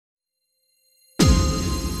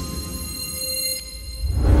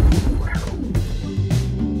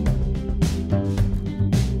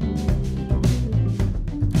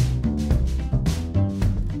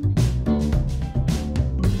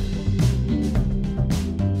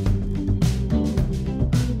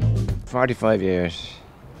45 years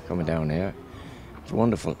coming down here. It's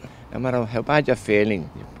wonderful. No matter how bad you're feeling,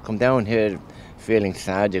 you come down here feeling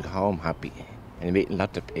sad, you go home happy. And you meet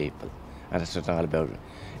lots of people. And that's what it's all about.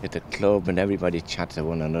 It's a club and everybody chats to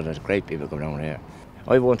one another. There's great people come down here.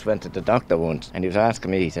 I once went to the doctor once and he was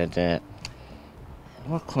asking me, he said,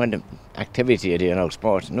 what kind of activity do you know,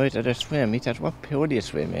 sports? And I said, I swim. He said, what pool do you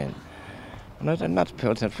swim in? And I said, not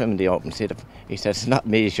pool, I said, swim in the open sea. He said, it's not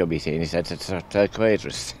me you should be seeing. He said, it's a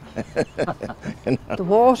psychiatrist. You know? The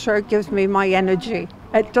water gives me my energy.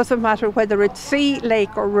 It doesn't matter whether it's sea,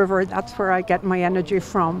 lake or river, that's where I get my energy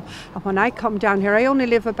from. And when I come down here, I only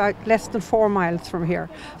live about less than 4 miles from here.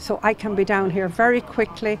 So I can be down here very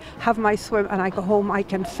quickly, have my swim, and I go home. I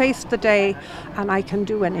can face the day and I can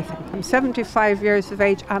do anything. I'm 75 years of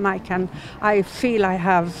age and I feel I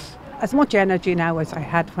have as much energy now as I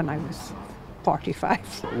had when I was 45.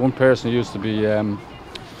 One person who used to be a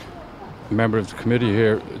member of the committee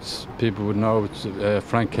here, people would know, it's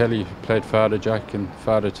Frank Kelly, who played Father Jack and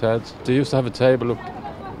Father Ted. They used to have a table up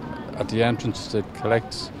at the entrance that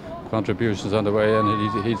collects contributions on the way in,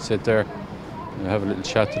 and he'd sit there and have a little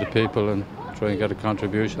chat to the people and try and get a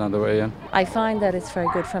contribution on the way in. I find that it's very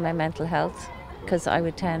good for my mental health, because I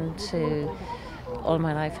would tend to all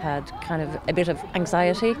my life had kind of a bit of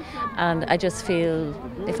anxiety, and I just feel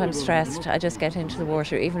if I'm stressed I just get into the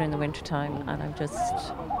water even in the winter time and I'm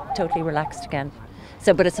just totally relaxed again.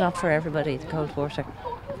 But it's not for everybody, the cold water.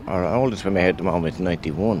 Our oldest swimmer here at the moment is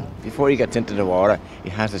 91. Before he gets into the water he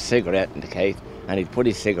has a cigarette in the case and he'd put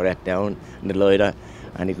his cigarette down in the lighter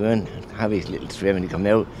and he'd go in and have his little swim and he'd come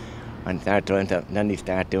out and start trying to, and then he'd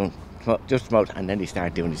start doing just smoke, and then he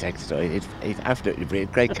started doing his exercise. He's absolutely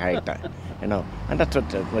brilliant, great character, you know. And that's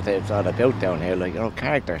what it's all about down here, like, you know,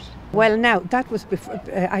 characters. Well, now, that was before,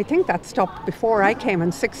 I think that stopped before I came.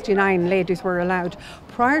 In 69, ladies were allowed.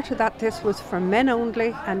 Prior to that, this was for men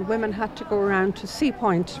only, and women had to go around to Sea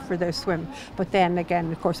Point for their swim. But then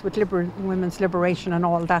again, of course, with women's liberation and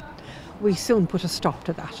all that, we soon put a stop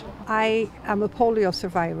to that. I am a polio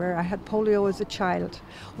survivor. I had polio as a child,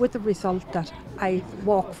 with the result that I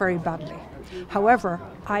walk very badly. However,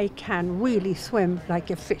 I can really swim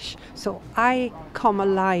like a fish. So I come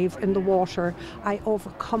alive in the water. I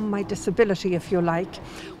overcome my disability, if you like.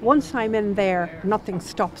 Once I'm in there, nothing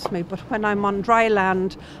stops me. But when I'm on dry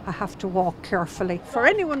land, I have to walk carefully. For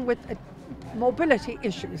anyone with mobility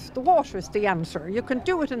issues, the water is the answer. You can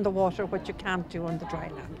do it in the water, what you can't do on the dry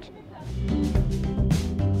land.